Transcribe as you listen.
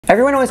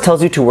Everyone always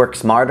tells you to work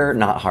smarter,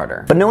 not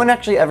harder. But no one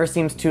actually ever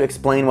seems to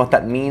explain what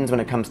that means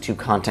when it comes to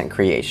content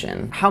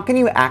creation. How can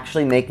you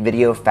actually make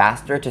video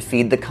faster to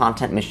feed the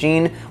content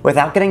machine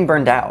without getting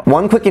burned out?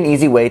 One quick and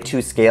easy way to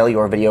scale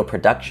your video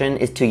production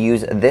is to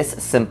use this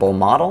simple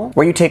model,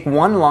 where you take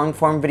one long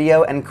form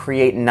video and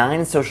create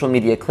 9 social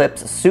media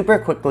clips super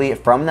quickly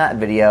from that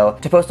video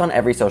to post on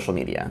every social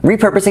media.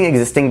 Repurposing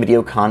existing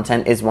video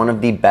content is one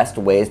of the best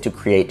ways to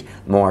create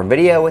more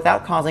video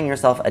without causing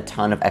yourself a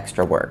ton of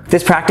extra work.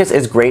 This practice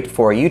is great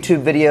for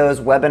YouTube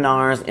videos,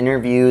 webinars,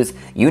 interviews,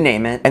 you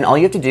name it, and all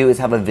you have to do is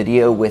have a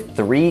video with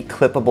 3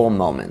 clippable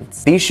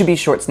moments. These should be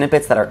short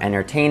snippets that are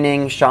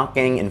entertaining,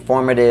 shocking,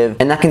 informative,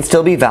 and that can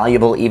still be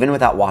valuable even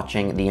without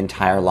watching the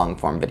entire long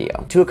form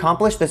video. To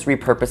accomplish this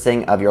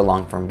repurposing of your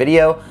long form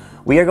video,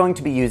 we are going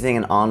to be using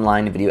an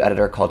online video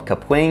editor called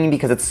Kapwing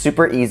because it's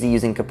super easy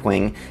using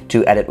Kapwing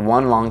to edit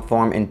one long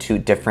form into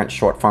different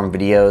short form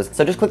videos.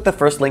 So just click the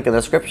first link in the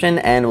description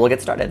and we'll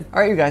get started. All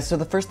right, you guys, so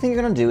the first thing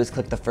you're gonna do is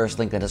click the first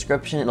link in the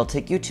description. It'll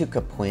take you to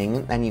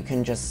Kapwing and you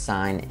can just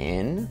sign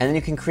in and then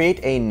you can create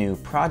a new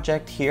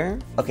project here.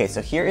 Okay,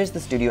 so here is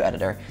the studio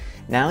editor.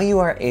 Now you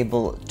are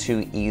able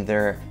to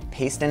either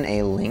paste in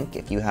a link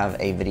if you have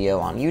a video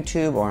on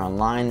YouTube or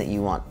online that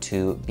you want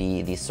to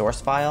be the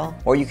source file,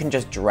 or you can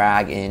just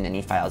drag in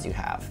any files you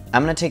have.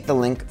 I'm gonna take the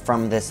link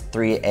from this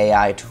 3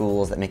 AI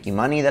tools that make you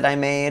money that I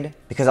made,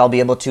 because I'll be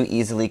able to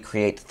easily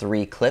create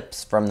 3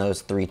 clips from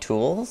those 3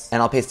 tools,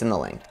 and I'll paste in the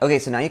link. Okay,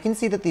 so now you can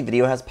see that the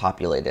video has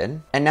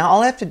populated, and now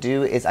all I have to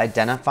do is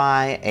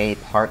identify a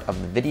part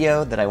of the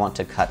video that I want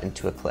to cut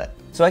into a clip.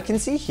 So I can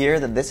see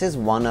here that this is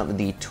one of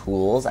the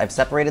tools. I've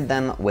separated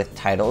them with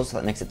titles, so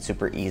that makes it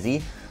super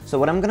easy. So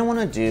what I'm gonna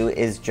wanna do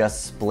is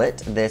just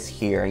split this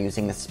here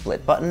using the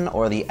split button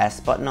or the S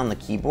button on the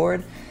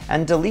keyboard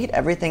and delete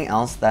everything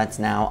else that's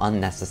now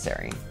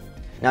unnecessary.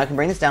 Now I can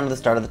bring this down to the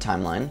start of the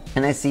timeline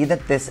and I see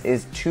that this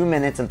is 2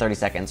 minutes and 30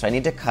 seconds. So I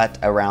need to cut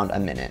around a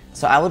minute.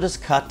 So I will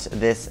just cut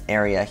this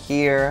area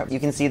here. You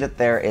can see that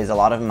there is a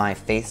lot of my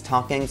face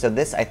talking. So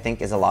this I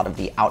think is a lot of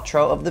the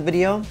outro of the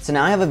video. So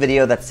now I have a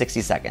video that's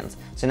 60 seconds.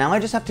 So now I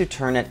just have to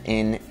turn it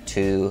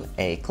into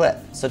a clip.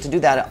 So to do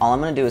that, all I'm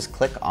gonna do is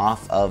click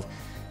off of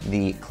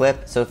the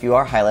clip. So if you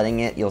are highlighting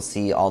it, you'll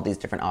see all these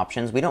different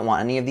options. We don't want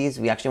any of these.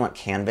 We actually want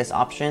canvas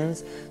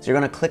options. So you're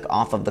gonna click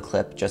off of the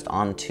clip just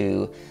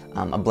onto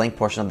a blank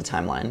portion of the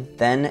timeline.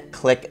 Then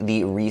click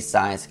the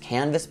resize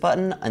canvas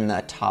button in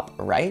the top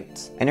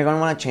right. And you're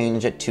gonna wanna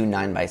change it to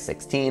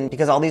 9:16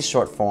 because all these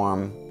short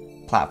form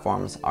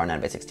platforms are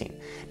 9:16.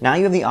 Now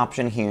you have the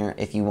option here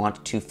if you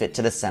want to fit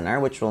to the center,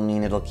 which will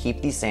mean it'll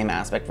keep the same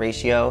aspect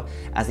ratio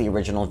as the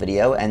original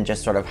video and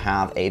just sort of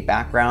have a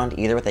background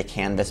either with a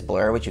canvas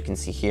blur, which you can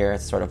see here,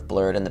 it's sort of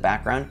blurred in the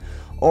background,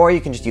 or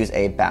you can just use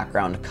a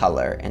background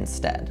color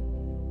instead,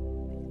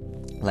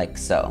 like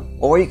so.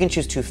 Or you can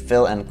choose to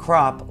fill and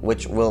crop,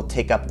 which will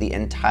take up the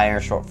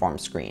entire short form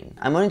screen.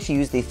 I'm going to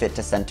use the fit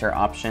to center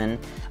option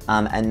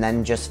and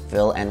then just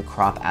fill and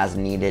crop as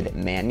needed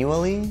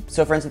manually.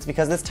 So for instance,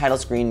 because this title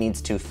screen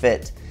needs to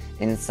fit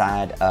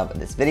inside of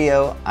this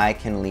video, I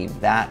can leave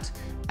that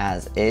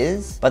as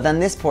is. But then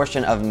this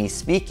portion of me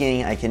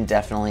speaking, I can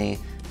definitely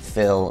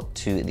fill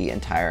to the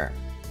entire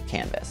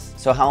canvas.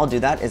 So how I'll do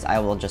that is I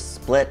will just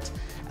split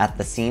at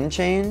the scene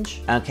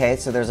change. Okay,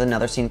 so there's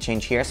another scene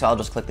change here, so I'll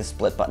just click the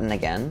split button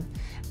again,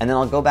 and then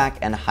I'll go back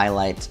and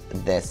highlight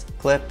this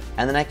clip,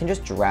 and then I can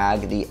just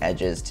drag the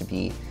edges to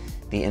be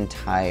the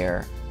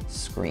entire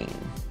screen.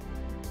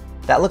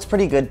 That looks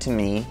pretty good to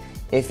me.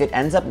 If it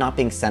ends up not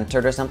being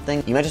centered or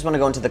something, you might just want to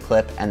go into the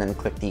clip and then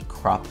click the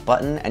crop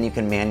button, and you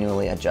can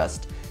manually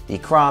adjust the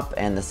crop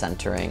and the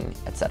centering,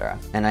 etc.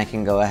 And I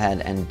can go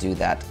ahead and do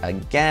that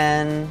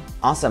again.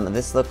 Awesome,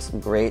 this looks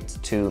great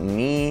to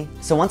me.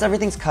 So once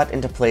everything's cut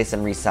into place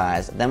and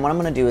resized, then what I'm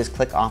gonna do is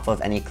click off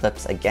of any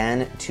clips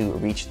again to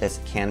reach this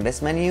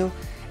canvas menu,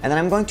 and then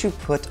I'm going to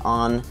put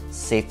on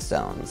safe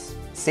zones.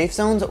 Safe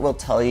zones will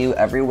tell you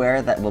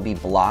everywhere that will be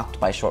blocked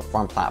by short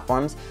form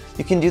platforms.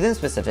 You can do them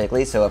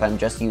specifically, so if I'm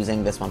just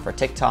using this one for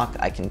TikTok,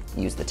 I can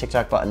use the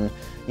TikTok button,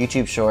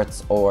 YouTube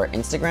Shorts, or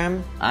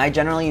Instagram. I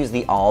generally use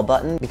the all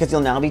button because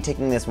you'll now be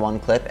taking this one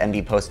clip and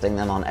be posting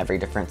them on every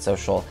different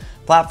social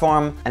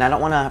platform, and I don't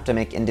wanna have to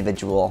make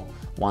individual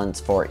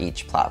ones for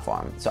each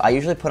platform. So I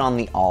usually put on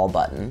the all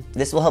button.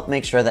 This will help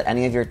make sure that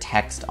any of your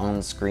text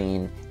on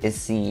screen is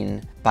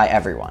seen by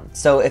everyone.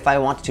 So if I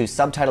want to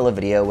subtitle a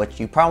video, which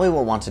you probably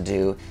will want to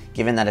do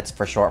given that it's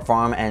for short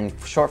form, and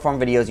short form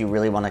videos you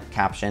really want to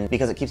caption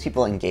because it keeps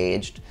people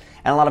engaged,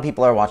 and a lot of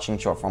people are watching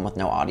short form with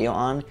no audio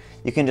on,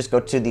 you can just go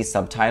to the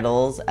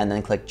subtitles and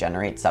then click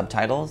generate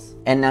subtitles.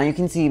 And now you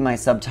can see my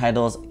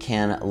subtitles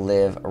can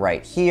live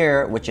right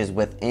here, which is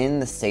within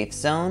the safe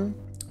zone.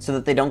 so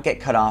that they don't get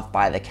cut off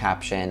by the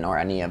caption or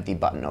any of the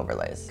button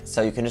overlays.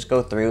 So you can just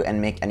go through and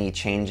make any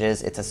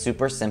changes. It's a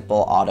super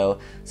simple auto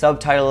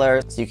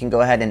subtitler, so you can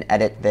go ahead and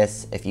edit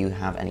this if you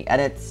have any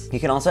edits. You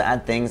can also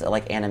add things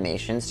like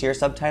animations to your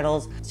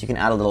subtitles, so you can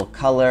add a little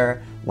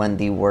color when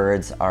the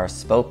words are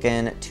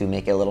spoken to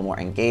make it a little more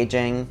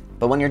engaging.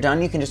 But when you're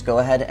done, you can just go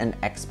ahead and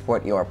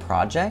export your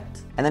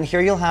project. And then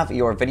here you'll have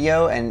your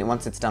video, and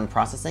once it's done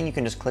processing, you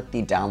can just click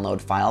the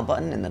download file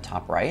button in the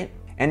top right.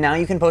 And now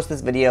you can post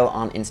this video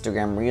on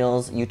Instagram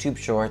Reels, YouTube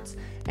Shorts,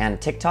 and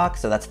TikTok.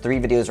 So that's 3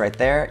 videos right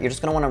there. You're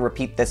just gonna wanna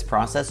repeat this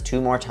process 2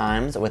 more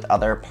times with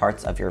other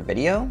parts of your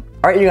video.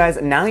 All right, you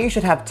guys, now you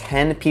should have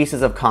 10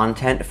 pieces of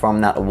content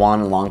from that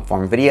one long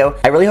form video.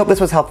 I really hope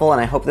this was helpful, and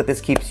I hope that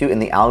this keeps you in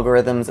the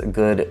algorithm's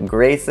good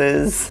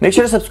graces. Make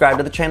sure to subscribe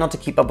to the channel to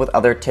keep up with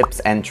other tips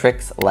and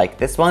tricks like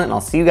this one, and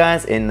I'll see you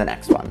guys in the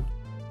next one.